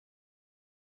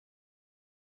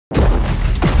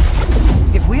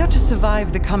to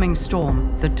survive the coming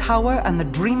storm, the tower and the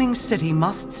dreaming city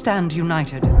must stand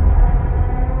united.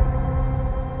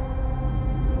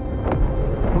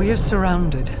 We are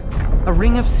surrounded. A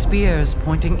ring of spears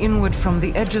pointing inward from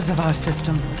the edges of our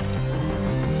system.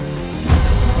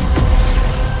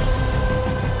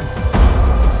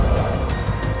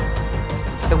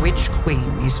 The Witch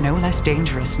Queen is no less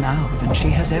dangerous now than she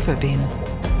has ever been.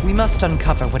 We must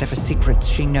uncover whatever secrets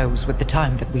she knows with the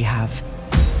time that we have.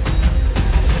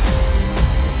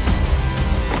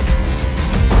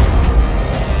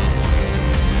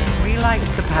 Relight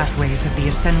the pathways of the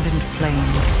Ascendant Plane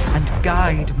and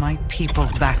guide my people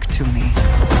back to me.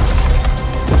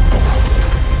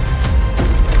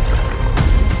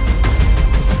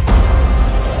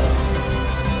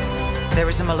 There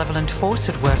is a malevolent force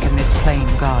at work in this plane,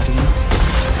 Guardian.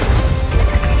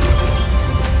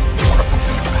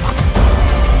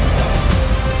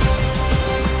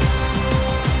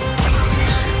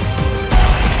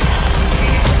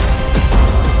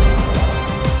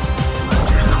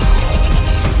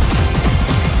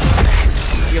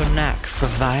 Your knack for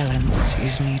violence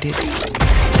is needed.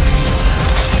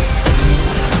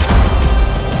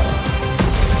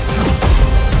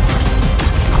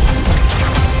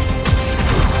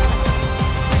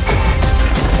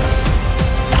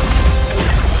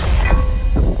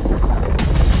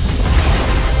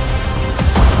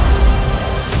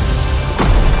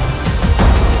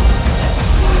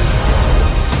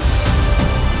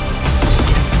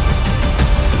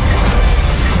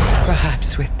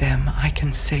 Perhaps with them, I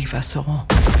can save us all.